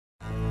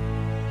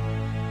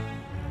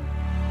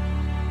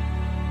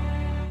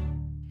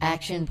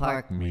Action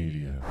Park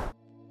Media.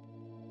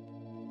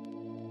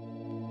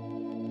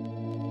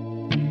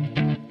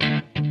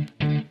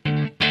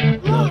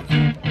 Look,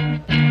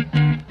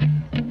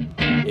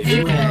 if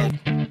you had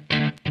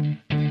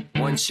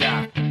one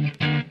shot,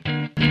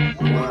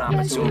 one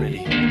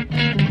opportunity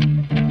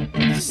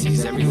to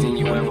seize everything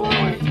you ever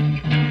wanted,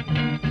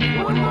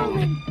 one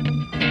moment,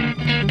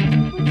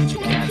 did you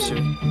capture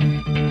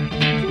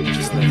it?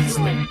 Just let it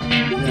slip.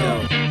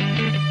 Yo.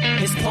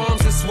 His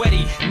palms are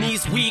sweaty,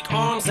 knees weak,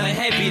 arms are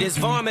heavy. There's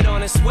vomit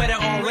on his sweater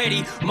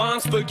already.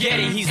 Mom's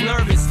spaghetti, he's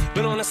nervous,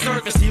 but on the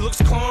surface he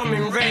looks calm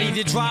and ready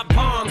to drop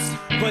bombs.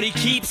 But he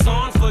keeps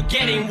on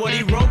forgetting what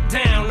he wrote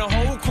down. The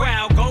whole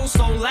crowd goes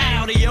so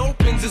loud, he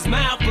opens his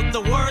mouth, but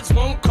the words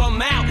won't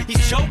come out.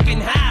 He's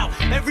choking how?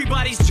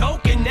 Everybody's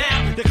choking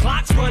now. The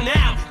clock's run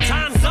out,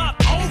 time's up,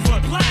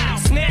 over, loud.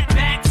 Snap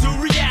back to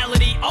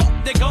reality. Oh,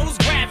 there goes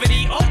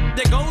gravity. Oh,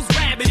 there goes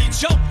rabbit. He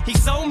choke.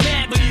 He's so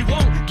mad, but he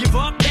won't give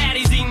up.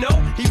 Daddies, he know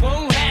he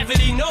won't have it.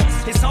 He knows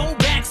his whole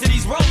back to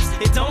these ropes.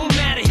 It don't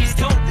matter. He's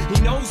dope.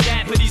 He knows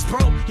that, but he's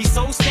broke. He's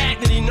so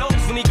stagnant. He knows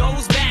when he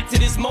goes back to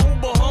this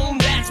mobile home.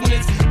 That's when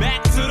it's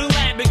back to the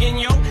lab again,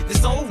 yo.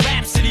 This old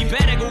rhapsody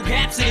better go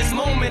capture this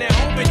moment and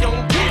hope it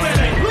don't do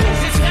it.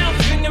 Lose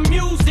itself in the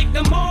music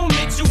the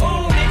moment you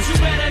own it. You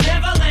better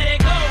never let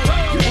it go.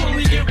 You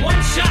only get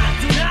one shot.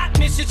 Do not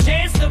miss your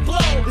chance to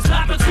blow. This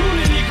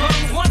opportunity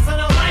comes once in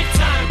a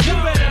lifetime. You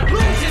better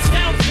lose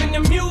yourself in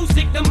the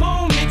music the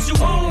moment you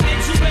own it.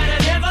 You better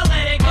never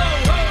let it go.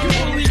 You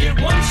only get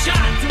one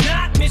shot. Do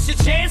not miss your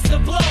chance to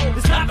blow.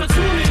 This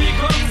opportunity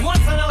comes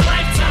once in a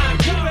lifetime.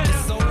 You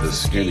better The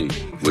Skinny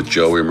with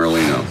Joey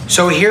Merlino.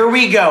 So here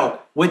we go,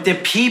 what the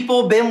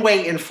people been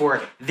waiting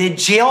for. The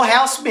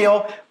Jailhouse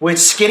Meal with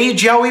Skinny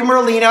Joey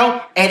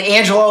Merlino and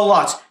Angelo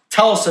Lutz.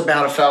 Tell us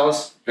about it,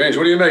 fellas. James,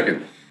 what are you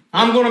making?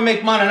 I'm going to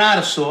make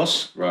marinara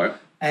sauce. Right.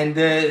 And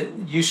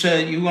you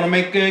said you want to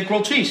make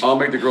grilled cheese. I'll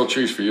make the grilled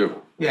cheese for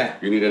you. Yeah.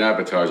 You need an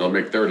appetizer. I'll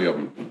make 30 of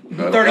them.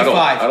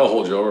 35. That'll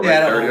hold you over. Yeah, Right?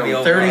 that'll 30 hold of me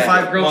them. over.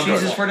 35 grilled Wonderful.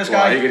 cheeses for this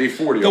Well, guy? he could eat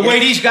 40 The of way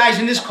them. these guys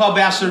in this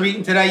clubhouse are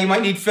eating today, you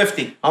might need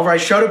 50. All right,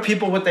 show the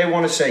people what they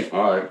want to see.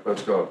 All right,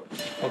 let's go.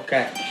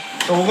 Okay.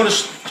 So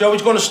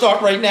Joey's going to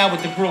start right now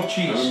with the grilled Let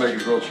cheese. me make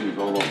a grilled cheese.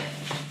 Hold on.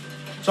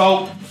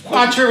 So,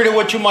 contrary to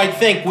what you might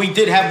think, we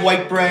did have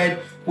white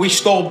bread. We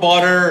stole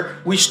butter.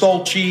 We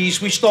stole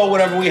cheese. We stole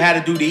whatever we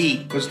had to do to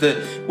eat. Because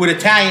with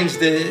Italians,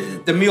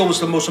 the meal was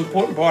the most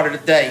important part of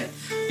the day.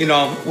 You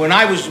know, when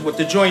I was with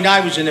the joint I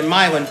was in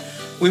Milan,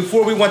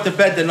 before we went to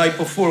bed the night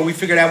before, we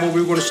figured out what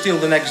we were going to steal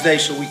the next day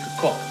so we could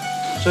cook.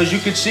 So as you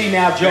can see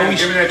now, Man,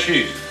 give me that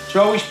cheese.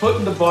 Joey's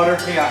putting the butter.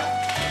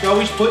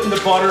 Joey's putting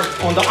the butter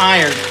on the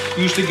iron.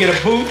 You used to get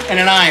a boot and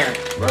an iron.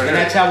 Right and here.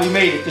 that's how we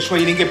made it. This way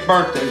you didn't get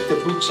burnt.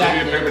 The boot sat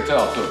Give me a there. paper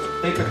towel,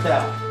 too. Paper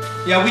towel.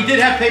 Yeah, we did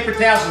have paper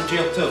towels in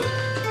jail too.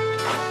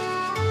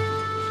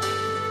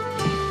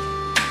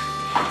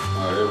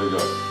 All right, here we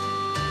go.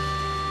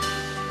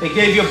 They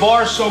gave you a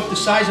bar of soap the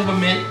size of a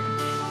mint.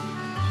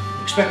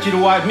 Expect you to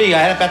wash me. I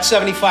had about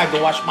 75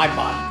 to wash my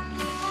body.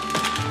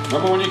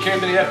 Remember when you came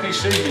to the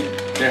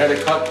FBC? They had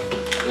to cut...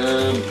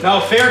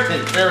 No,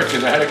 Fairton.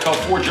 Ferritin. They had to cut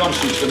 4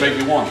 jumpsuits to make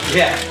you one.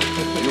 Yeah.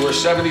 You were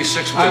 76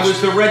 weeks. I was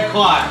the red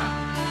clod.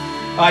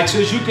 All right, so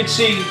as you can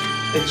see,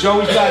 that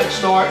Joey's got it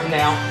starting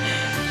now.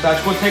 So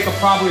it's going to take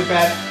probably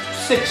about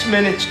 6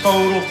 minutes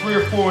total, 3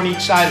 or 4 on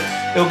each side.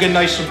 It'll get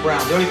nice and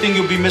brown. The only thing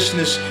you'll be missing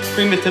is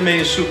cream of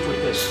tomato soup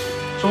with this.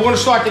 So we're going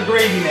to start the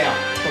gravy now,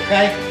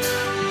 okay?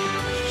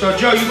 So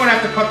Joe, you're going to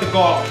have to cut the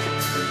garlic.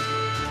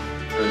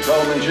 And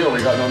tell them in jail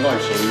they got no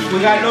knives, so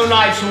We got no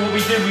knives, so what we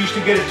did, we used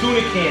to get a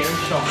tuna can. Let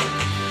me show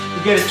you.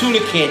 We get a tuna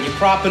can, you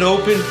prop it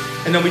open,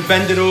 and then we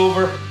bend it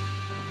over.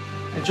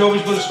 And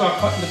Joey's going to start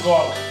cutting the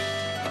garlic.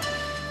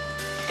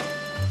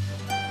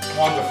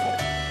 Wonderful.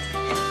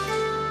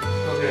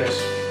 Look at this.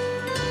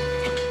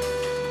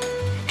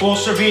 Paul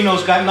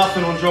Servino's got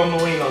nothing on Joe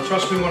Merlino.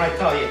 Trust me when I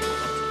tell you.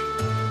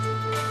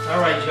 All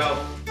right, Joe.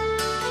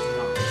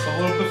 It's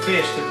a little bit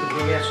faster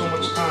because we had so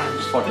much time. What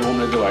the fuck you want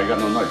me to do? I got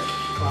no knife.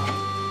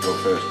 Go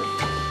faster.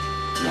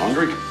 You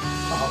hungry?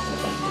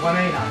 When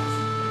ain't I?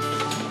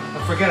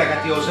 Don't forget, I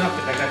got the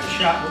Ozempic. I got the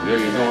shot. Yeah,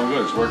 you're doing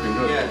good. It's working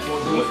good. Yeah, it's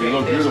working You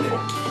look fantastic. beautiful.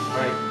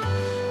 Right.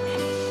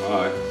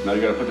 All right. Now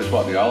you got to put this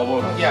what? The olive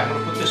oil? Yeah, I'm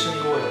gonna put this in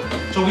the oil.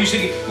 So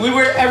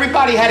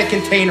everybody had a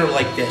container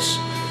like this.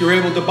 You were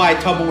able to buy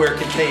a Tupperware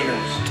container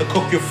to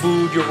cook your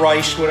food, your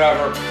rice,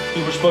 whatever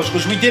you were supposed to.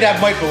 Because we did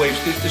have microwaves,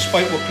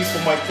 despite what people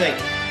might think.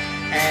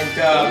 And We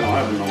don't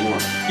have them no more.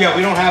 yeah,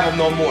 we don't have them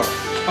no more.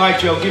 All right,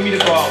 Joe, give me the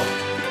garlic.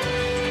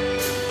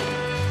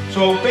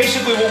 So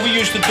basically what we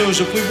used to do is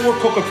if we were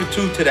cooking for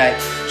 2 today,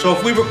 so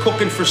if we were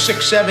cooking for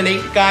 6, 7,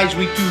 8 guys,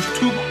 we'd do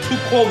two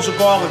cloves of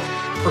garlic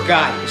per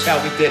guy is how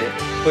we did it.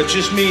 But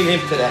just me and him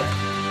today.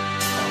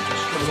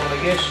 Just put it on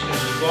like this,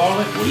 this is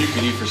garlic. Well, you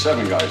can eat for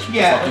 7 guys.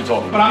 Yeah, What the fuck you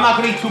talking but about? I'm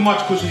not gonna eat too much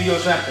because of the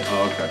Ozempic.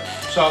 Oh, okay.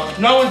 So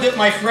knowing that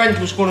my friend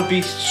was gonna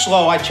be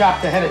slow, I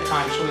chopped ahead of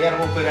time, so we had a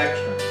little bit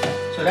extra.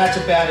 So that's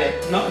about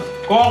it. No,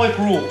 garlic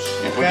rules,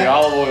 You put okay? the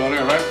olive oil in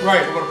there, right?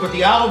 Right, we're gonna put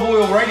the olive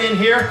oil right in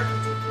here.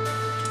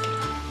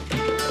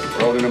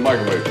 Throw it in the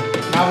microwave.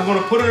 Now we're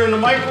gonna put it in the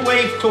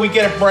microwave till we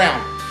get it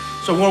brown.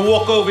 So we're gonna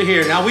walk over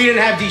here. Now we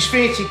didn't have these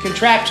fancy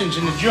contraptions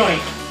in the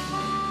joint,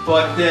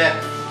 but we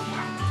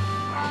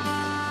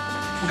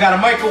got a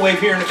microwave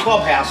here in the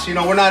clubhouse. You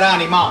know, we're not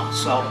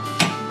animals, so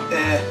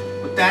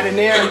put that in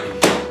there.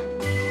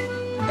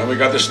 And we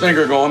got the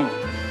stinger going.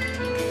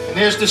 And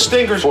there's the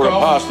stingers For the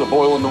going. pasta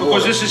boil in the water.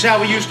 Because this is how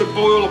we used to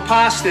boil the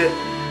pasta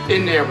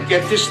in there. We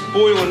get this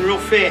boiling real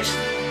fast.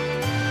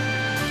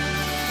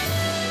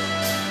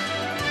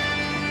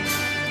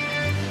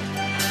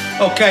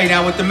 Okay,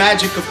 now with the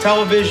magic of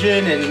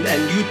television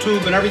and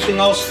YouTube and everything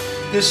else,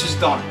 this is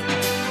done.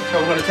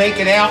 So we're gonna take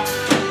it out.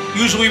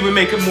 Usually we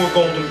make it more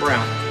golden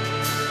brown,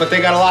 but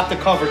they got a lot to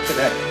cover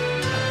today.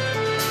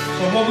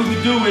 So what we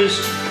would do is,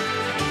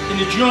 in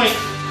the joint,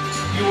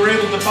 you were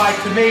able to buy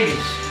tomatoes.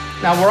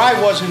 Now where I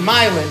was in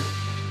Milan,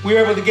 we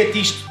were able to get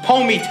these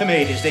Pomi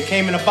tomatoes. They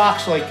came in a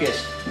box like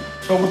this.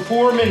 So we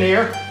pour them in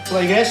there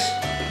like this.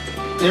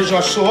 There's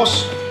our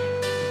sauce.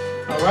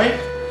 All right,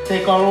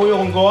 take our oil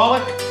and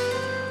garlic.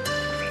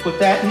 Put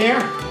that in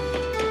there.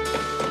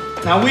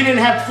 Now we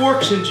didn't have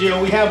forks in jail.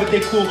 We have what they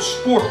called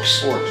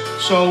sporks.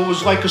 Forks. So it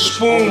was like a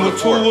spoon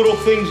with two little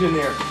things in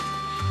there.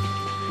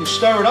 We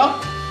stir it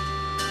up.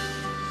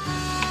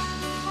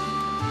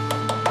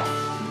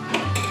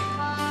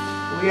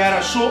 We add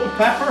our salt and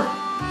pepper.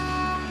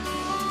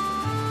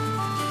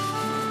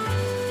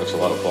 That's a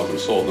lot of fucking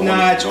salt.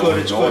 Nah, it's good.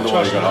 It's good.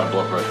 Trust You me. got high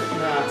blood pressure.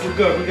 Nah, we're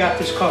good. We got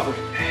this covered.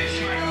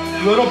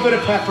 A little bit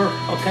of pepper,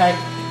 okay?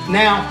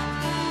 Now,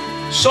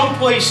 some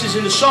places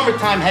in the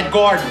summertime had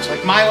gardens,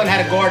 like Milan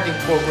had a gardening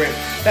program.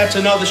 That's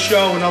another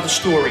show, another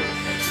story.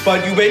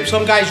 But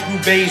some guys grew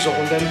basil,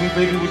 and then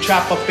maybe we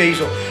chop up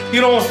basil.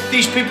 You know,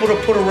 these people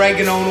that put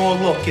oregano and all,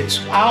 look, it's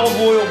olive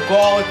oil,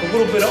 garlic, a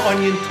little bit of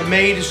onion,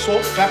 tomatoes,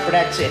 salt, pepper,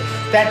 that's it.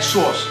 That's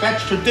sauce.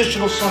 That's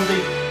traditional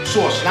Sunday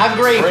sauce, not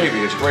gravy.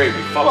 It's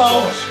gravy. Fuck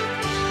Well, sauce.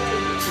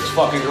 It's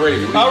fucking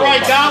gravy. All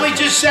right, Dolly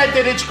just said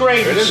that it's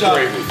gravy. It is so.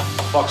 gravy.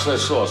 Fuck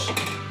says sauce.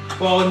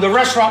 Well, in the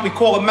restaurant, we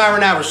call it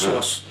marinara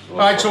sauce. All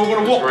right, so we're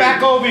gonna walk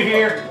back over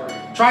here.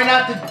 Try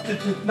not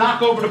to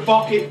knock over the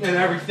bucket and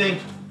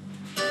everything.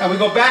 And we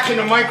go back in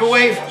the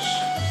microwave.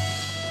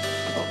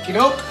 Okie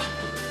doke.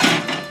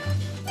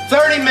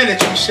 30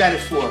 minutes we set it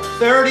for.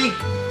 30,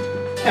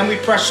 and we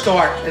press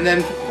start, and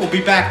then we'll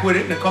be back with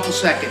it in a couple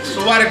seconds.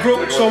 So while the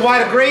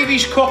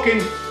gravy's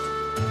cooking,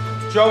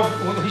 Joe,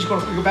 he's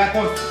gonna go back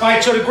on. All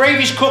right, so the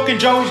gravy's cooking.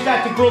 Joey's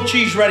got the grilled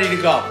cheese ready to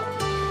go.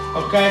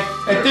 Okay?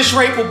 At this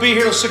rate, we'll be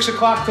here till 6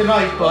 o'clock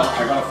tonight, but.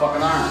 I got a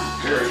fucking iron.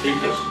 Here, keep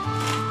this.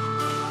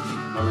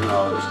 Let me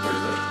know this place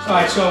there. All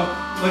right, so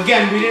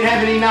again, we didn't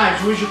have any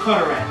knives. Where's your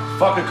cutter at?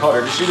 Fucking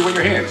cutter. Just eat it with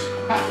your hands.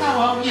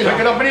 Well, you know.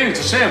 Pick it up and eat it. It's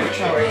a sandwich.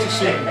 All right, it's a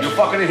sandwich. You'll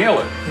fucking inhale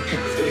it.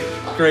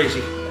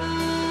 Crazy.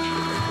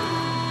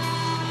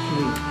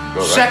 Go,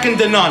 right? Second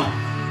to none.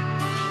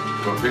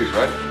 Good piece,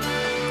 right?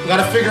 We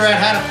gotta figure out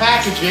how to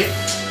package it.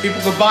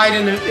 People could buy it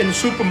in the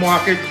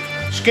supermarket.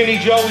 Skinny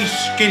Joey's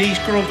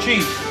grilled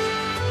cheese.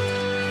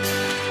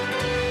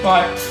 All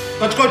right,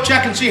 let's go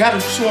check and see how the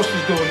sauce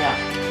is doing now.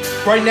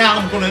 Right now,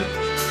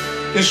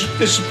 this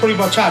is pretty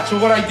much hot. So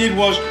what I did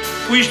was,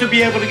 we used to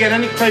be able to get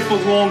any type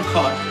of long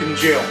cut in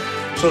jail.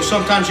 So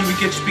sometimes you would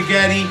get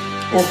spaghetti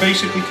or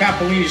basically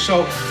capellini.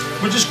 So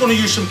we're just gonna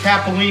use some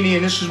capellini,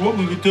 and this is what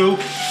we would do.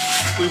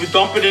 We would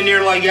dump it in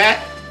there like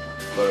that.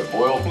 Let it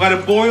boil. Let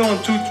it boil in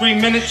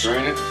 2-3 minutes.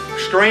 Strain it.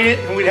 Strain it,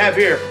 and we'd have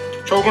here.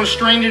 So we're gonna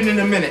strain it in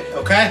a minute,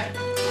 okay?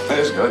 That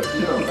is good.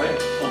 You're okay.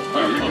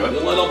 You're good.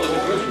 You'll light up like a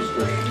Christmas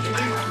tree.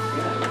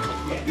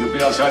 You'll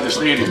be outside the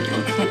stadium.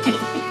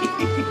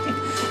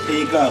 There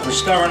you go. We're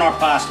stirring our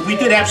pasta. We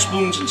did have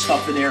spoons and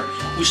stuff in there.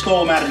 We stole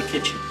them out of the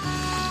kitchen.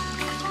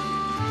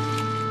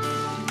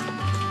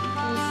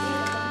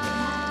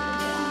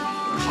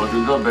 It's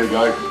looking good, big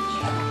guy.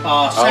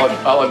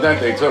 Al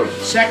dente, too.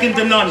 Second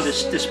to none,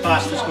 this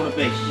pasta's gonna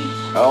be.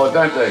 Al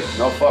dente.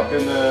 No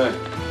fucking...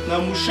 No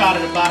moussaka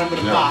at the bottom of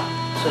the pot.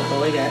 Simple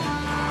like that.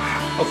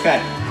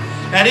 Okay.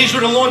 Now these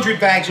were the laundry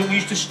bags that we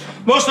used to...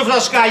 Most of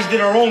us guys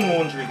did our own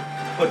laundry.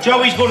 But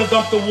Joey's gonna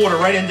dump the water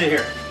right into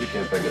here. You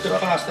can't pick this The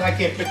up. pasta, I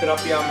can't pick it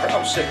up. Yeah,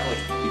 I'm sickly.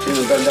 You can't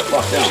even bend that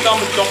fuck down. Just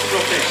dump it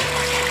real fast.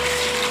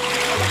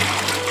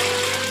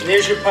 And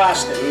there's your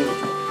pasta.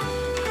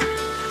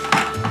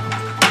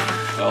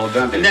 Al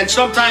dente. And then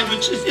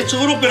sometimes it's a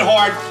little bit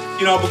hard,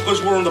 you know,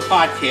 because we're on the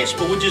podcast,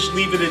 but we'll just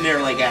leave it in there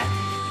like that.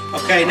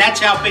 Okay, and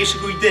that's how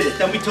basically we did it.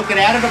 Then we took it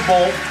out of the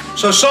bowl.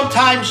 So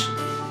sometimes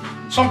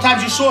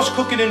you saw us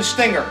cook it in a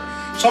stinger.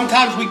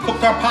 Sometimes we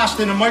cooked our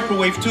pasta in the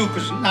microwave too,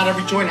 because not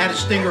every joint had a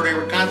stinger. They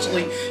were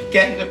constantly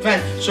getting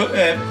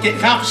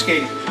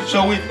confiscated.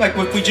 So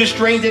if we just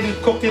drained it and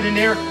cooked it in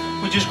there,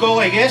 we just go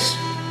like this.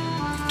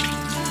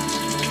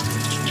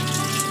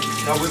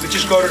 No, we would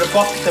just go to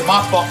the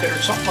mop bucket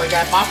or something like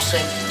that, mop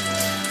sink.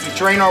 We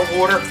drain our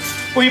water.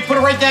 Or you put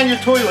it right down your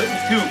toilet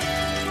too,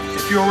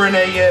 if you were in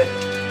a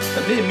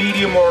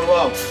medium or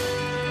low,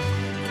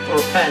 or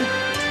a pen.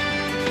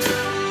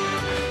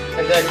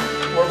 And then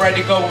we're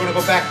ready to go. We're gonna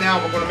go back now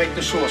and we're gonna make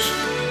the sauce.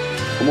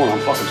 Come on, I'm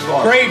fucking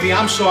starving. Gravy,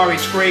 I'm sorry,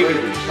 it's gravy.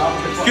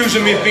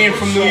 Accusing me of being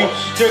from New York.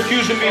 They're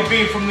accusing me of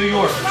being from New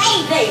York.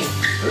 Gravy.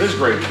 It is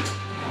gravy.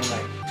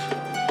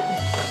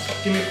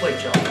 Give me a plate,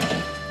 Joe.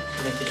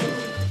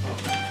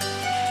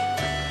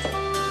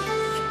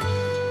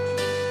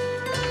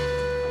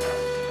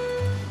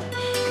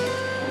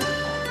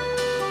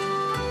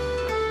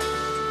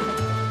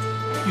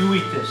 You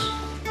eat this.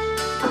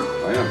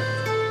 I am.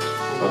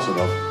 That's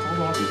enough.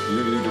 Hold on. You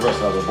can eat the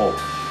rest out of the bowl. We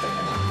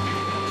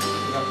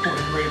got pour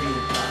the gravy in the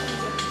pot.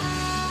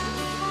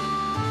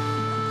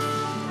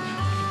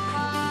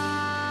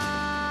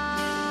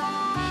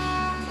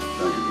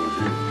 Thank you,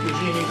 Georgie.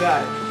 Eugene, you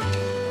got it.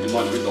 You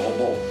might eat the whole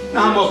bowl. No,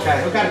 I'm okay.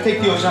 I've got to take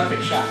the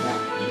Ozempic shot now.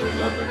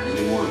 Ozempic. You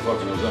need more than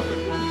fucking Ozempic.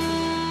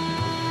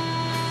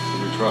 Let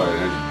me try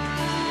it, Angie.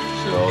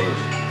 See how it is.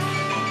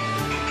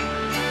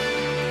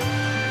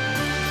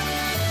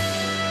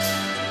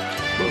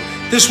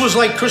 This was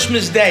like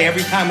Christmas Day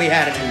every time we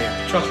had it in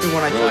there. Trust me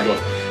when I tell you.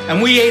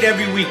 And we ate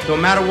every week, no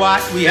matter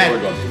what. We had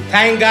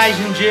 10 guys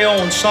in jail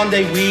on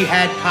Sunday. We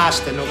had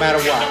pasta, no matter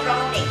what.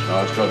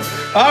 No, it's good.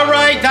 All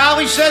right,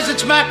 Dolly says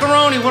it's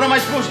macaroni. What am I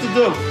supposed to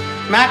do?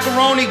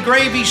 Macaroni,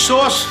 gravy,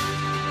 sauce.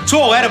 It's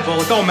all edible.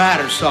 It don't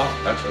matter, so.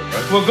 That's it,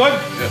 right? We're good?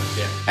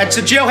 Yeah. That's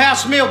a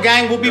jailhouse meal,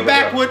 gang. We'll be Here we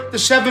back go. with the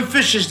 7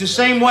 fishes the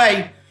same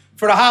way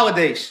for the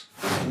holidays.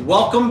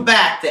 Welcome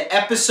back to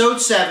episode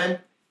 7,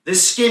 The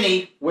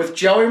Skinny with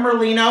Joey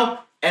Merlino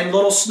and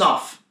Lil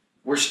Snuff.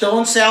 We're still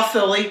in South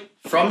Philly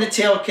from the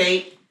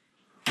tailgate.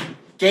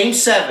 Game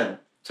 7.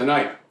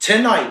 Tonight.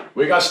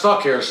 We got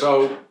stuck here,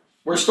 so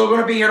We're still going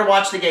to be here to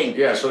watch the game.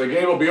 yeah, so the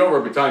game will be over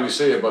every time you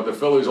see it, but the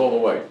Phillies all the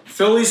way.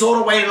 Phillies all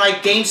the way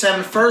tonight, Game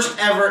 7, first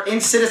ever in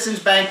Citizens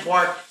Bank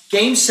Park,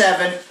 Game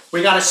 7.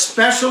 We got a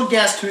special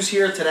guest who's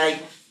here today.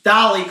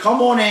 Dolly,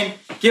 come on in.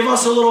 Give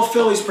us a little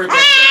Phillies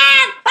prediction.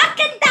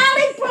 Fucking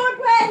Dolly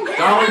Broadway.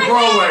 Dolly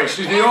Broadway,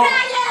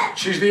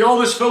 she's the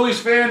oldest Phillies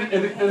fan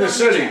in the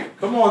city.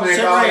 Come on, Sit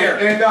Dolly. right here.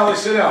 Aunt Dolly,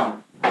 sit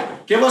down.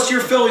 Give us your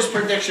Phillies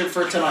prediction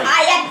for tonight.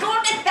 I am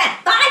going to bet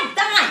 5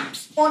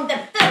 dimes on the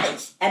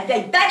Phillies, and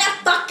they better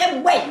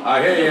fucking win.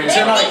 I hear you.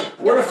 Tonight.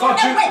 Where the fuck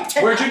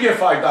where'd you get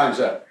 5 dimes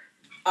at?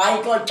 I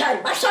ain't gonna tell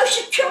you my social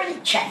security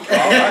check. All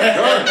right,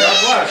 good. God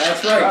bless.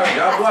 That's right.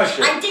 God bless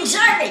you. I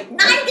deserve it.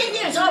 90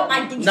 years old,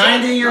 I deserve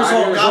 90 it. years 9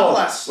 old, years God old.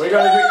 bless. We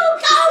gotta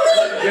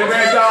give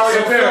Aunt Dolly a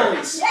beer.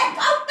 Phillies. Yeah,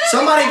 go Phillies.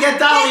 Somebody get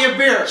Dolly a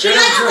beer. She got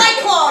her White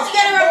Claws.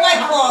 Get her a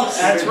White Claws.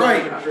 That's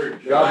right.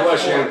 God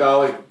bless you, Aunt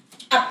Dolly.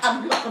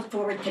 I'm looking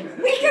forward to it.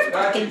 Where's your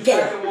fucking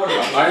dinner?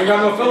 I ain't got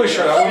no Philly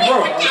shirt. I went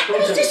broke.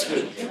 What is this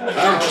week? You're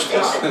not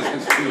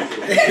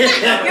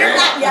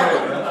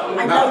young.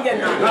 I know you're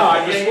not. No,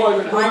 I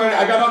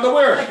got nothing to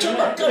wear. But you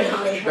look good,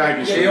 honey. Thank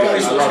you, She sweetie.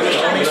 always I love looks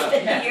you. Honey's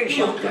 50 years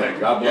younger.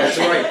 God bless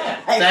That's you. right.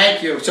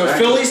 Thank you. So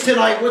Phillies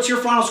tonight, what's your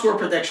final score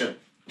prediction?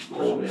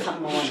 Come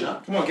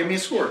on. Come on, give me a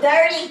score.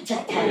 30 to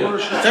 10.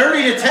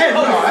 30 to 10.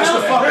 No, that's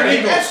the fucking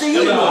Eagles. That's the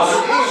Eagles.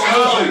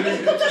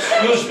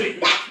 Excuse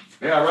me.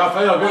 Yeah,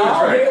 Raphael, give me a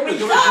Oh, drink. here we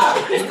go.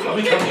 Let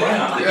me come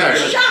around. Yeah,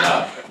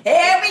 Shot.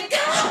 Here we go.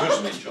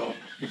 Excuse me, Joe.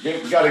 You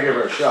gotta give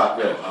her a shot,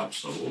 yeah.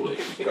 Absolutely.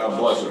 God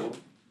bless her.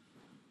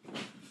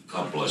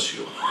 God bless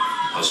you.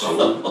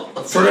 Hello.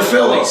 For the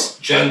Phillies.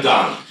 Jen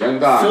Don. Jen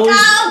Don. Phillies.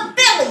 Go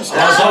Phillies.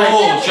 That's Go.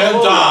 Hello, Jen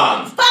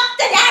Don. Fuck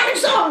the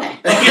Arizona.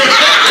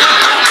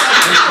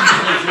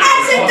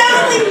 That's it,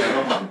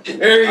 darling.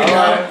 There you go.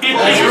 That's Did you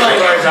like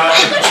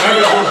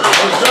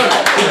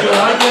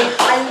it?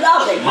 I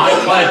love it. My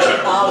pleasure.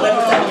 Oh, it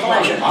was a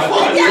pleasure. My Oh,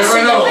 pleasure. yes, Give her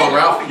you another know one, it.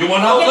 Ralph. You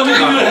want out? Let me do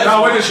it.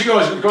 Now, where did she go?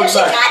 She's Does going she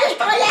back. got his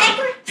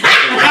Viagra?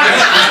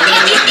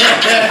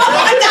 Oh,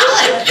 my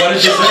God. What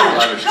did you say?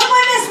 Come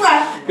on this way.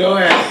 Go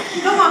ahead.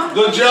 Come on.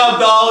 Good job,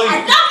 Dolly. I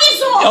love you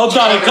so. Oh,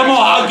 Dolly, come on.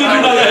 I'll give you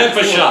another hit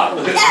for shot.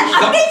 Yeah,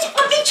 I'll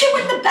beat you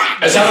in the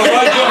back. Is that all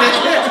right, Joe?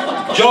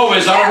 Joe,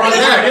 is that all right?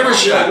 Yeah, give her a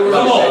shot.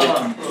 Come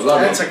on.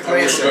 Love That's it. a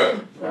classic.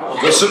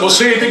 We'll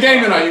see you at the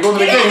game tonight. You going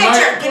to the Give me a game,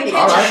 picture. right? Give me a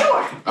All picture, right.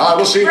 sure. All right,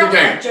 we'll see you at the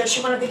Real game. quick,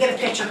 She wanted to get a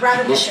picture.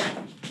 Grab a picture.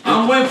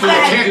 I'm waiting for you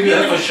to give you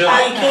that for Oh,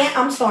 shot. you can't?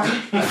 I'm sorry.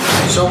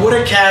 So what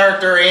a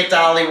character Aunt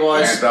Dolly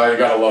was. Aunt Dolly, you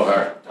gotta love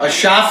her. A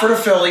shot for the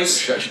Phillies.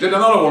 She did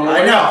another one.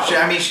 I know.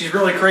 I mean, she's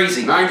really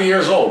crazy. 90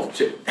 years old.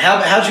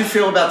 How'd you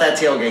feel about that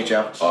tailgate,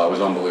 Joe? Oh, it was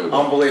unbelievable.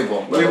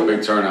 Unbelievable. We had a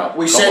big turnout.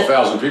 we Couple said-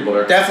 thousand people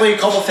there. Definitely a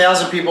couple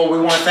thousand people. We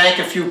want to thank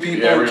a few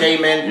people Yeah, who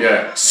came in.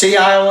 yeah.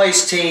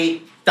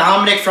 CILAT,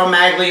 Dominic from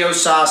Maglio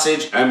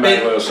Sausage. And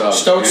Maglio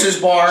Sausage. Stokes'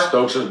 Bar.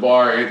 Stokes'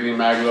 Bar, Anthony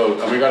Maglio.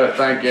 And we gotta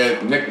thank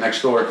Nick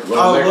next door.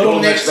 Little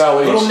Nick's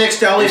Deli. Little Nick's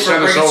Deli He for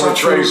sent us bringing over some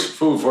trays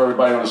food for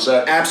everybody on the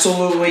set.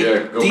 Absolutely. Yeah,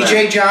 go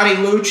DJ back. Johnny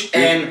Luch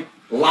and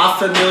La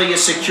Familia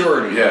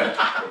Security. Yeah.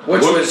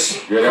 Which was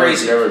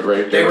crazy. They were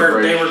great. They were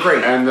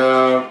great. And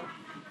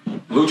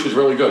Luch was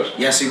really good.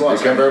 Yes, he He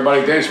was. kept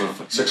everybody dancing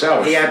for 6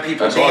 hours. He had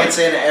people That's hard.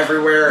 dancing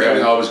everywhere. Yeah,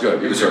 and no, it was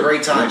good. It was a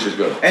great time. Luch is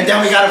good. And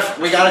then we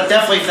gotta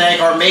definitely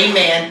thank our main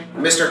man,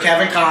 Mr.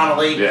 Kevin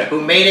Connolly, Yeah.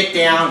 who made it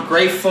down.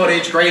 Great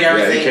footage, great Yeah,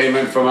 everything. he came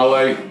in from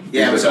LA.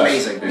 Yeah, it was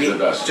amazing. He's the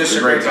best. Just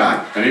He's a great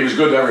guy. And he was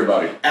good to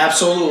everybody.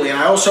 Absolutely. And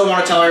I also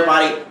want to tell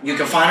everybody, you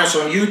can find us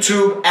on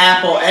YouTube,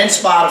 Apple, and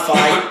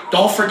Spotify.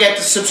 Don't forget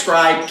to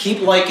subscribe.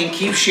 Keep liking,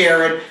 keep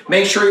sharing.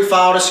 Make sure you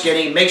follow the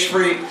Skinny. Make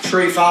sure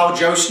you follow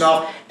Joe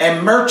Snuff.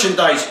 And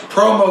merchandise,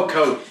 promo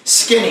code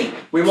SKINNY.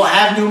 We will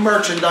have new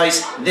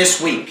merchandise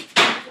this week.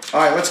 All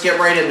right, let's get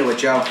right into it,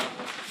 Joe.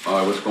 All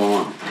right, what's going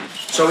on?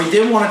 So we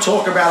did want to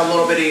talk about a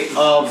little bit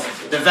of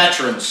the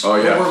veterans. Oh,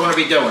 yeah. What we're going to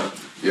be doing.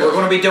 Yeah. We're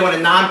going to be doing a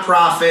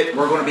non-profit.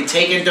 We're going to be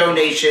taking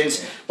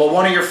donations. But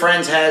one of your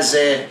friends has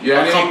a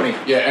company.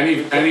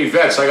 Any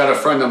vets. I got a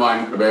friend of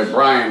mine,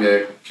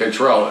 Brian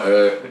Cantrell,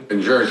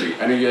 in Jersey.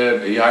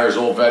 He hires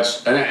old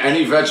vets.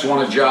 Any vets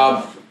want a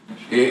job.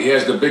 He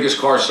has the biggest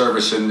car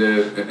service in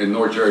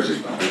North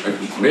Jersey,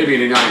 maybe in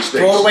the United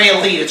States. Broadway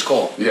Elite, it's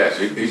called. Yes,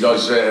 he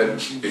does.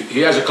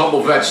 He has a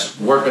couple vets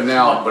working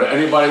now, but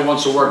anybody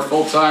wants to work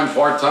full-time,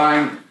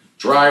 part-time,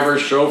 driver,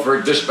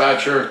 chauffeur,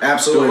 dispatcher,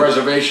 absolutely, do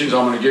reservations,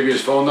 I'm going to give you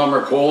his phone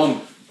number, call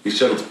him. He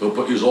said he'll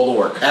put you all to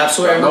work.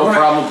 Absolutely. No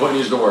problem putting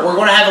you to work. We're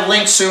going to have a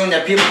link soon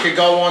that people could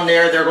go on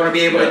there. They're going to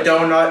be able to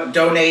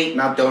donate,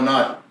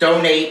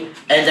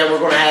 and then we're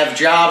going to have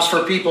jobs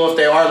for people if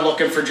they are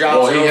looking for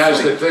jobs. Well, he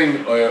has the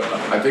thing,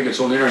 I think it's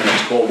on the internet,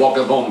 it's called Walk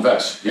Up Home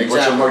Vets. He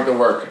puts them right to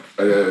work.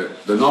 The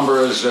number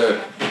is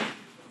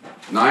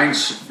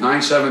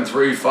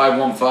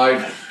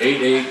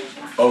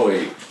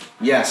 973-515-8808.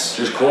 Yes.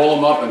 Just call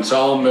him up and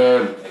tell him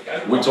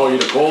we told you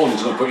to call, and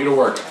he's going to put you to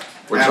work.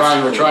 We're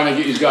trying to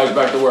get these guys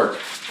back to work.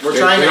 We're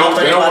trying to help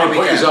They don't want to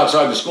anybody put these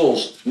outside the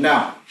schools.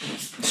 No.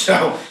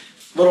 So,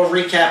 little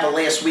recap of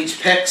last week's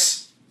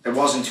picks. It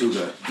wasn't too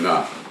good.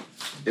 No.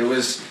 It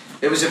was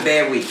a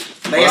bad week.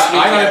 I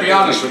gotta be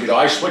honest with you though,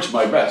 I switched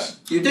my bets.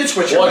 You did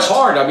switch your bets. Well, it's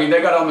hard. I mean,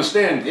 they gotta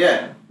understand.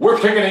 Yeah. We're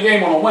picking a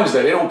game on a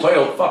Wednesday. They don't play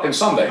till fucking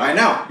Sunday. I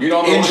know. You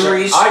don't know.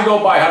 Injuries. I go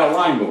by how the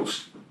line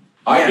moves.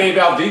 I gave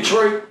out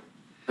Detroit,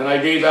 and I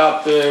gave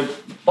out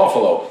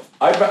Buffalo.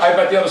 I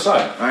bet the other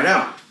side. I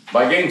know.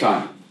 By game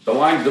time. The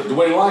way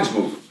the lines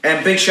move.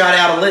 And big shot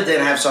out of Lid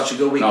didn't have such a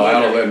good week. No,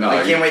 out of Lid, no.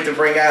 I can't wait to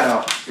bring that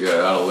up. Yeah,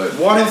 out of Lid.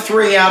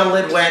 1-3 out of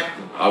Lid went.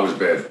 I was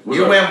bad.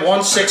 You went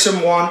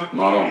 1-6-1.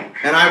 Not on.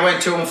 And I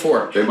went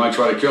 2-4. They might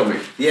try to kill me.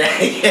 Yeah.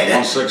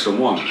 1-6-1.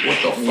 What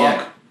the fuck?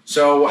 Yeah.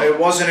 So it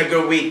wasn't a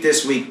good week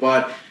this week,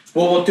 but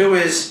what we'll do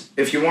is,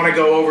 if you want to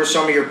go over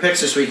some of your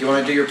picks this week, you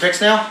want to do your picks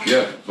now?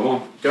 Yeah, come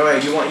on. Go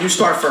ahead. You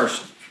start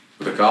first.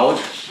 With the college?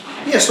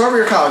 Yeah, start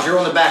with your college. You're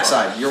on the back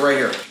side. You're right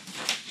here.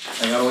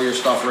 I got all your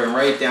stuff written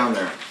right down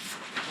there.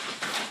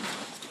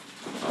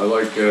 I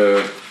like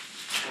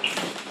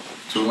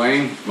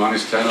Tulane,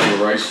 -10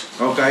 over Rice.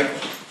 Okay.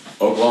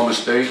 Oklahoma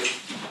State,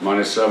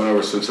 -7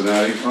 over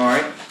Cincinnati. All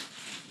right.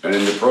 And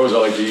in the pros, I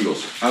like the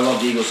Eagles. I love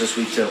the Eagles this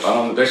week, too.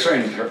 They're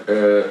saying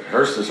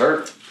Hurst is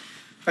hurt.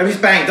 I mean, he's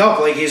banged up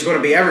like he's going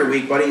to be every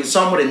week, but he's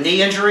something with a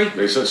knee injury.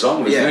 They said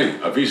something with his knee.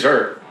 If he's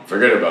hurt,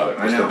 forget about it.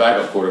 It's the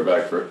backup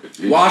quarterback.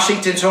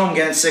 Washington's home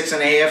getting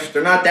 6.5.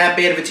 They're not that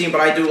bad of a team,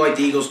 but I do like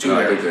the Eagles, too.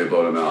 I think they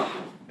blow them out.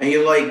 And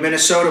you like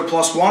Minnesota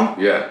 +1?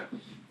 Yeah.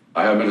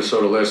 I had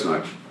Minnesota last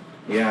night.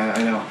 Yeah,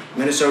 I know.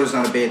 Minnesota's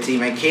not a bad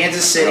team. And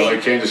Kansas City. I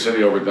like Kansas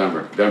City over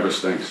Denver. Denver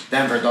stinks.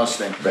 Denver does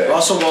stink. Bad.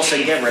 Russell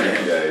Wilson, get rid of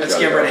him. Yeah, let's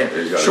get rid of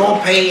him. Sean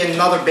Payton,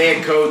 another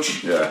bad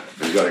coach. Yeah,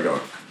 he's got to go.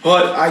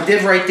 But I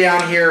did write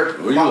down here.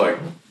 Who you like?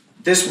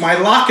 My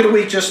lock of the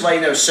week, just let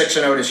you know,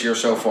 6-0 this year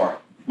so far.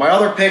 My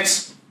other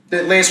picks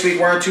that last week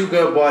weren't too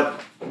good,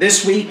 but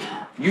this week,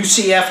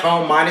 UCF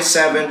home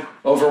 -7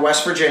 over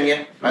West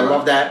Virginia. I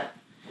love that.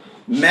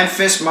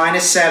 Memphis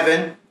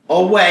 -7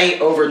 away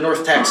over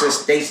North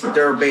Texas.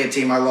 They're a bad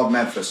team. I love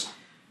Memphis.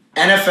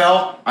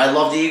 NFL, I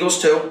love the Eagles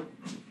too.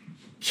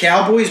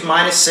 Cowboys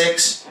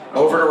 -6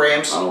 over the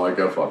Rams. I don't like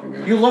that fucking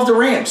game. You love the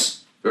Rams.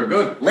 They're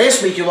good.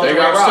 Last week you loved the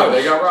Rams too.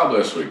 They got robbed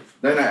last week.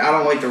 Then I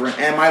don't like the Rams.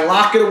 And my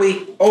lock of the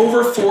week,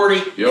 over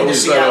 40 in the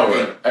Seattle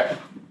game.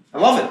 I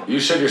love it. You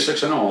said you're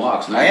 6-0 on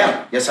locks. I am.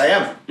 Yes, I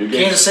am.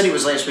 Kansas City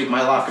was last week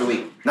my lock of the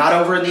week. Not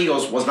over in the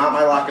Eagles. Was not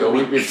my lock of the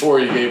week. The week before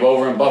you gave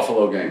over in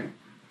Buffalo game.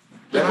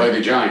 They played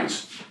the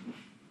Giants.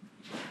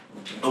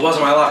 It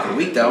wasn't my lock of the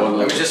week though.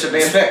 It was just a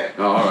bad pick.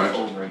 Oh,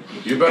 all right.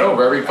 You bet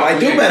over every fucking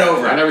game. I do bet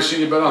over. I never seen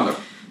you bet under.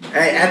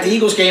 At the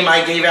Eagles game,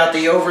 I gave out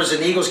the overs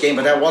in the Eagles game,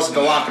 but that wasn't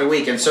the lock of the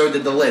week, and so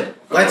did the Lid.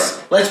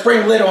 Let's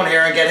bring Lid on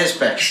here and get his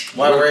picks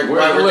while we're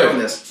doing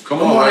this.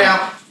 Come on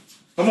now.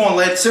 Come on,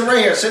 Lid. Sit right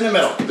here. Sit in the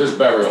middle. This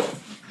burial.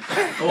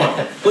 Come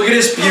on. Look at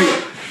this beauty.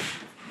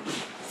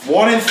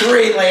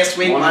 1-3 last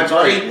week, my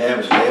buddy. Yeah, it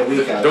was a bad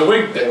week.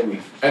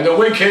 The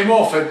wig came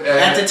off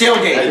at the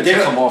tailgate. It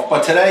did come off,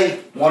 but today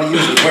one of you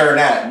is wearing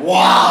that.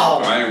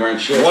 Wow. I ain't wearing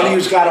shit. One of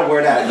you's got to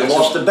wear that. You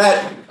lost the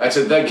bet. That's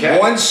a dead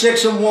cat.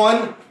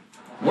 1-6-1.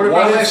 What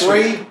about last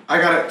 1-3. I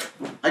got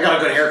a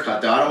good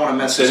haircut though. I don't want to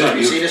mess this up.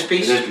 You see this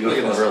piece? Look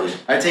at this. Really.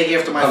 I take you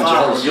after my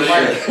father.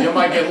 You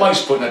might get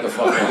lice putting at the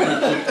fuck on.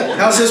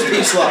 How's this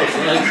piece look?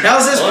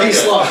 How's this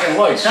piece look?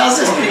 How's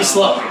this piece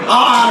look?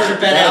 I'll honor the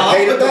bet. I'll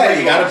pay the bet.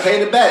 You got to pay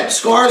the bet.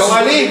 Scores.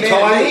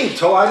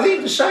 Till I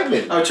leave the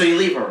segment. Oh, till you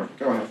leave her.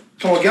 Go ahead.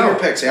 Come on, give your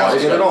picks, Al.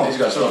 He's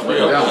got stuff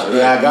written down.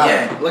 Yeah, I got it.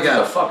 Yeah, look What the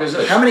at fuck is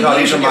this? How many No,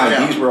 games these are you giving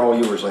mine. out? These were all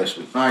yours last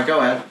week. All right, go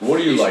ahead. What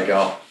do you like,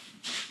 Al?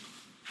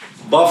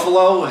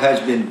 Buffalo has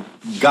been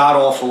god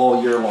awful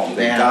all year long.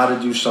 They Yeah. got to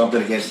do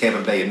something against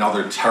Tampa Bay,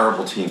 another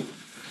terrible team.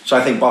 So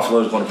I think Buffalo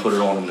is going to put it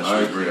on in this I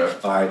week. agree there.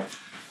 All right.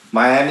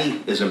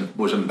 Miami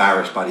was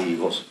embarrassed by the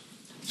Eagles.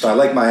 So I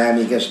like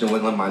Miami against New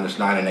England minus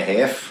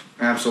 9.5.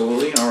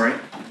 Absolutely. All right.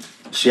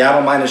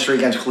 Seattle minus 3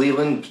 against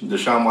Cleveland.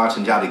 Deshaun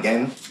Watson's out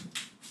again.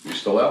 You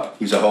still out?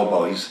 He's a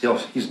hobo.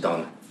 He's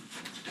done.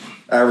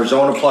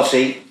 Arizona plus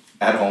 8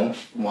 at home.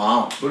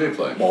 Wow. Who do they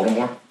play?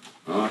 Baltimore.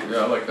 Yeah,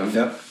 I like them.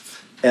 Yep.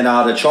 And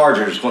the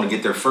Chargers going to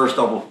get their first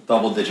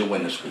double-digit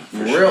win this week.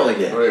 for sure. Really?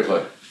 Who Yeah. do they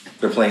play?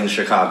 They're playing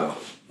Chicago.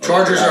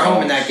 Chargers are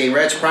home in that game,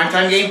 right? It's a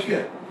primetime game?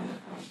 Yeah.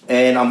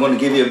 And I'm going to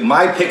give you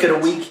my pick of the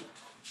week.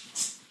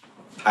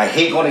 I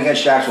hate going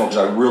against Jacksonville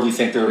because I really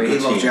think they're a He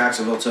good loves team.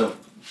 Jacksonville, too.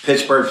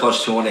 Pittsburgh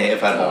plus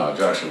 2.5 at home.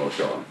 Jacksonville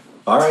killing.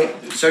 All right.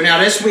 So now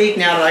this week,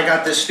 now that I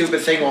got this stupid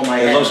thing on my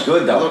head. It looks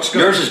good, though. It looks good.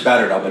 Yours is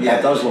better, though, but Yeah.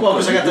 that does look Well, good.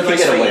 'cause I got the You can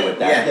nice get away wig. with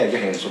that. Yeah. You're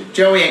handsome.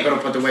 Joey ain't going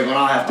to put the wig on.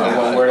 I'll have to. You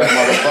won't wear that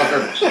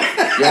motherfucker.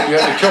 You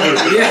have to kill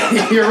me.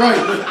 Yeah, you're right.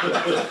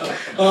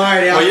 All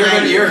right, Al. Well,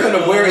 thank you. you're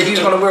gonna wear it. He's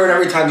gonna wear it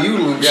every time you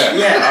lose. Yeah.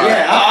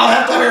 Yeah. I'll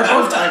have to wear it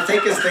both times.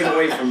 Take this thing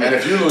away from me. And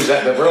if you lose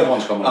that, the real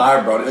one's coming All off.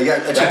 right, bro. Yeah,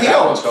 it's That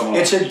a one's coming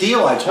deal. off. It's a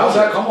deal. I told How's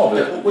you. that come off?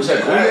 What's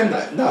that, Korean?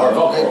 No, Or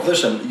Velcro?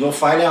 listen. You'll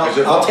find out. Is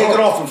it I'll take Velcro? it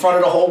off in front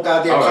of the whole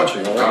goddamn All right.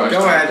 country. All right. Go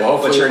ahead. Well,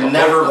 But hopefully, you're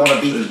never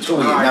gonna beat me to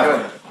it. All right, Never.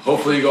 good.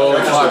 hopefully you go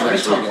over 5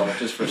 next week.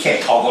 You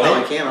can't talk on No, I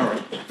it. can't. All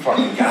right.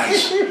 Fucking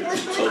guys.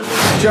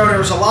 Joe, there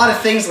was a lot of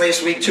things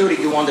last week, too, that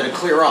you wanted to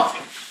clear up.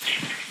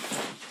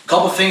 A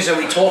couple things that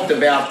we talked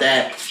about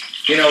that,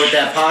 with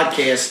that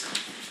podcast.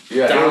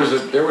 Yeah,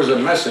 there was a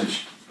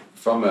message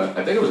from I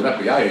think it was an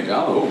FBI agent, I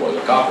don't know who it was,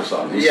 a cop or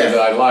something. He Yeah. said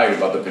that I lied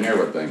about the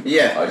Panera thing.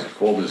 Yeah. I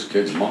called his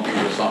kids monkeys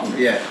or something.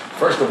 Yeah.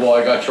 First of all,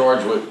 I got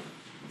charged with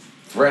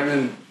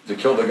threatening to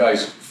kill the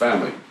guy's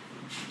family.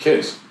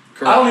 Kids.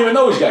 Correct. I don't even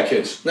know he's got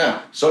kids. No.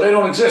 So they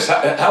don't exist.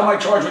 How am I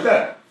charged with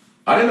that?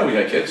 I didn't know he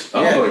had kids. I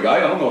don't Yeah. know the guy. I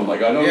don't know him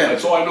like I know. Yeah.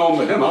 That's all I know him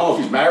with him. I don't know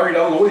if he's married. I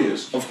don't know what he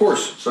is. Of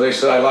course. So they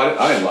said I lied.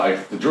 I didn't lie.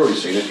 The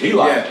jury's seen it. He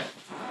lied.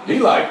 Yeah. He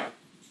lied.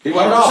 He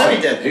went 100% golfing.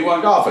 he did. He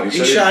went golfing. He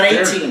said shot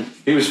feared- 18.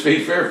 He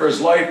feared for his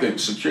life. The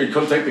security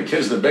couldn't take the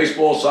kids to the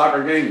baseball,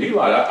 soccer game. He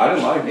lied. I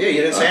didn't lie. Yeah,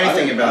 you didn't say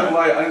anything I about didn't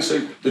lie. I didn't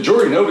say. The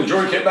jury knew. The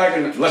jury came back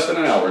in less than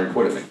an hour and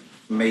acquitted me.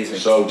 Amazing.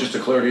 So just to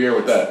clear the air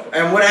with that.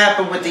 And what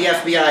happened with the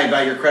FBI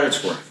about your credit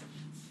score?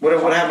 What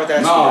happened with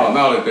that No,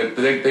 story?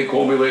 no. They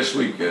called me last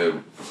week.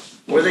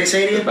 What did they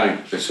say to The you?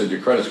 bank. They said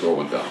your credit score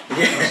went down. Yeah.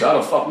 I said, how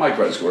the fuck my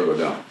credit score go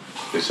down?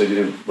 They said you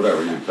didn't,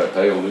 whatever, you didn't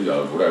pay only,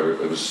 whatever.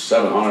 It was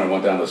 700 and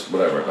went down to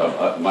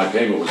whatever. My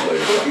payment was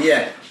later.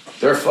 Yeah.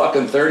 They're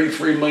fucking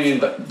 33 million,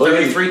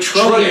 33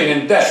 trillion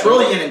in debt.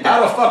 Trillion in debt.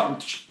 How the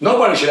fuck?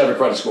 Nobody should have a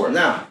credit score.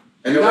 No.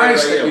 The And nobody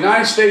about you.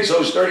 United States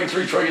owes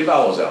 $33 trillion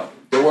out.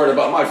 They're worried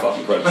about my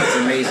fucking credit score. That's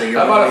amazing.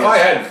 How about if I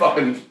had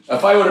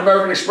if I owed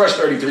American Express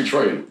 33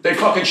 trillion? They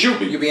fucking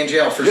shoot me. You'd be in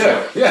jail for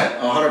Yeah, sure. yeah.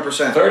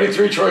 100%.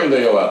 33 trillion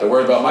they owe out. They're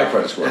worried about my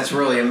credit score. That's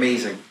really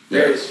amazing.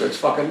 Yeah, it's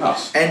fucking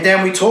nuts. And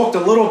then we talked a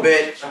little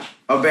bit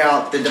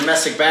about the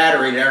domestic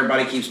battery that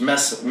everybody keeps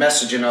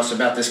messaging us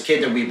about this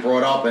kid that we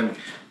brought up and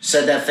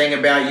said that thing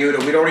about you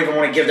that we don't even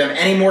want to give them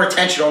any more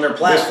attention on their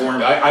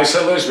platform. I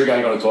said last week I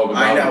ain't gonna talk about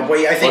I know, it. but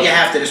I think you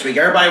have to this week.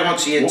 Everybody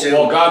wants you to.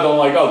 Well, God don't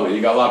like ugly.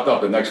 He got locked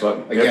up the next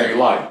one. Again. He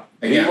lied.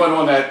 Again. He went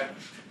on that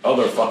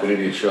other fucking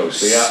idiot show.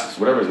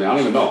 Whatever his name. I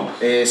don't even know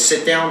him.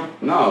 Sit down.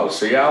 No,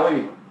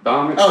 Ciali?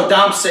 Dom? Oh,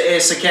 Dom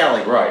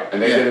Sakali. Right.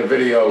 And they Yeah. did a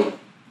video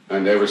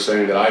and they were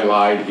saying that I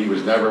lied. He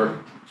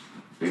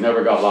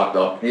never got locked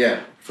up Yeah,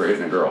 for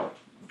hitting a girl.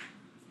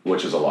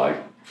 Which is a lie.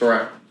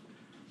 correct.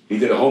 He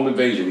did a home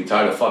invasion. He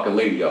tied a fucking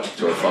lady up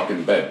to her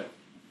fucking bed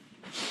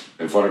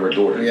in front of her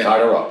door. He Yeah.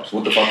 tied her up. So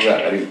what the fuck is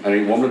that?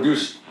 Any woman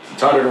abuse? He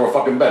tied her to her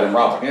fucking bed and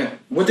robbed her. Yeah.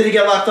 What did he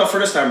get locked up for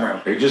this time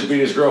around? He just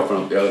beat his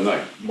girlfriend up the other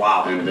night.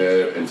 Wow.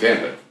 In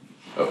Tampa,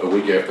 a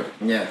week after.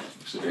 Yeah.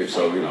 So he's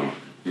following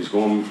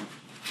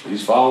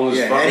his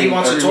Yeah, fucking and he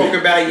wants to every talk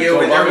week. about you,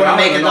 and they're going to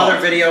make another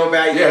video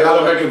about you. Yeah,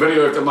 now they're making a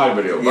video after my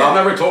video. But Yeah. I'll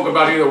never talk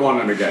about either one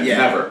of them again. Yeah.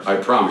 Never. I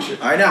promise you.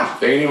 I know.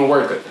 They ain't even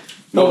worth it.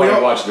 But we Nobody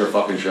don't- watched their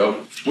fucking show.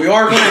 We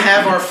are going to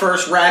have our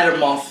first rat of the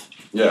month.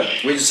 Yeah.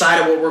 We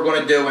decided what we're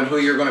going to do and who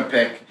you're going to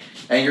pick.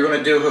 And you're going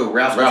to do who?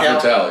 Ralph Mattel?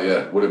 Mattel,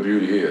 yeah. What a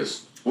beauty he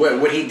is.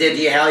 What he did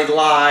to you, how he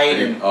lied.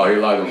 And Oh, he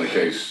lied on the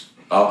case.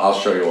 I'll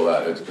show you all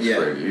that. It's Yeah.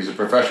 crazy. He's a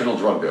professional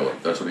drug dealer.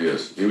 That's what he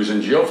is. He was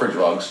in jail for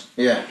drugs.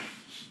 yeah.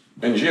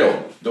 In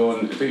jail,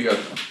 I think he got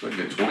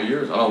 20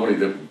 years. I don't know what he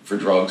did for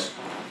drugs.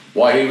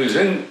 While he was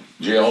in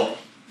jail,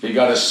 he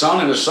got his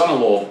son and his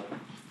son-in-law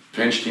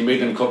pinched. He made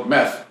them cook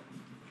meth.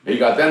 He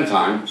got them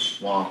time.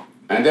 Wow.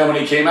 And then when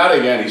he came out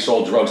again, he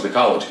sold drugs to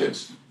college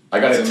kids. I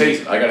got a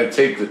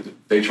tape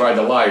that they tried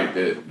to lie,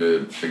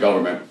 the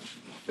government.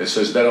 It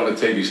says that on the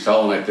tape he's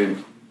telling, I don't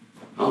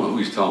know who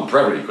he's telling,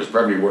 Brevity, because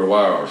Brevity wore the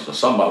wire, or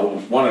somebody,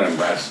 one of them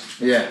rats.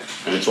 Yeah.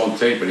 And it's on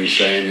tape, and he's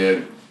saying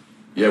that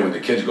Yeah, when the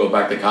kids go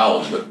back to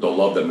college, they'll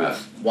love the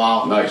meth.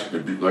 Wow. Nice,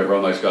 like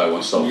real nice guy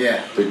once told.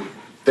 Yeah.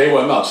 They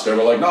went nuts. They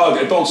were like, no,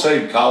 it don't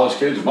say college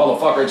kids,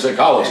 motherfucker. It say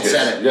college kids.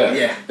 Said it.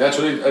 Yeah. That's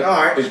what All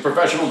right. he's a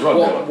professional drug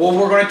dealer. What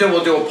we're going to do,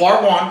 we'll do a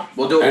part 1.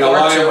 We'll do a And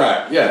part a 2. lion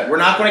rat. Yeah. We're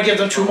not going to give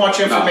them too much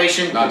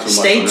information. not too much.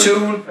 Stay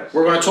tuned.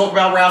 We're going to talk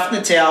about Ralph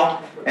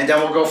Natal, and then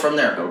we'll go from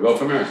there. We'll go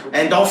from there.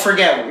 And don't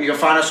forget, you can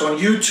find us on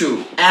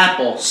YouTube,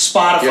 Apple,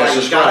 Spotify. Yeah,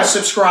 You gotta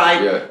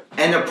subscribe. Yeah.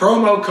 And the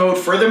promo code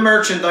for the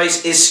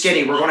merchandise is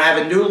Skinny. We're gonna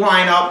have a new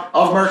lineup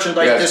of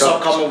merchandise this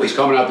upcoming week. It's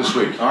coming out this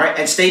week. All right,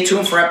 and stay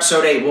tuned for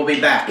episode 8. We'll be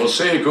back. We'll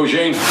see you,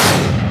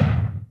 Cousine.